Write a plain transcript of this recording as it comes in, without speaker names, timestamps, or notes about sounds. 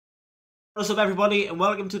What's up everybody and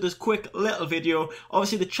welcome to this quick little video.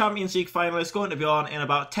 Obviously the Champions League final is going to be on in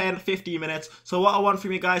about 10-15 minutes. So what I want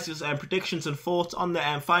from you guys is predictions and thoughts on the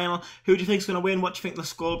final. Who do you think is going to win? What do you think the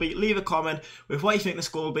score will be? Leave a comment with what you think the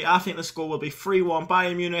score will be. I think the score will be 3-1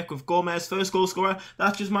 Bayern Munich with Gomez first goal scorer.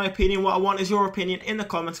 That's just my opinion. What I want is your opinion in the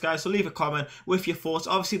comments, guys. So leave a comment with your thoughts.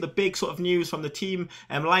 Obviously the big sort of news from the team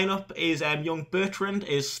lineup is young Bertrand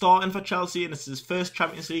is starting for Chelsea and it's his first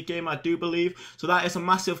Champions League game, I do believe. So that is a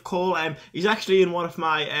massive call. He's actually in one of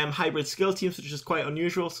my hybrid skill teams, which is quite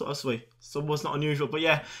unusual. So was not unusual, but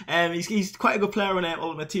yeah, he's quite a good player on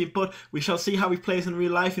Ultimate Team. But we shall see how he plays in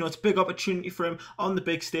real life. You know, it's a big opportunity for him on the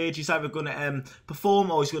big stage. He's either going to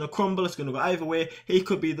perform or he's going to crumble. It's going to go either way. He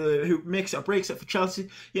could be the who makes it or breaks it for Chelsea.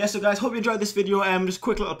 Yeah, so guys, hope you enjoyed this video. Just a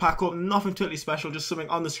quick little pack up, nothing totally special, just something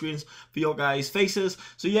on the screens for your guys' faces.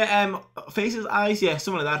 So yeah, faces, eyes, yeah,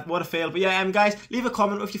 something like that. What a fail. But yeah, guys, leave a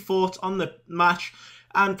comment with your thoughts on the match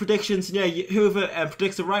and predictions, and yeah, whoever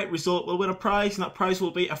predicts the right result will win a prize, and that prize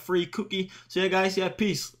will be a free cookie. So yeah guys, yeah,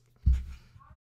 peace.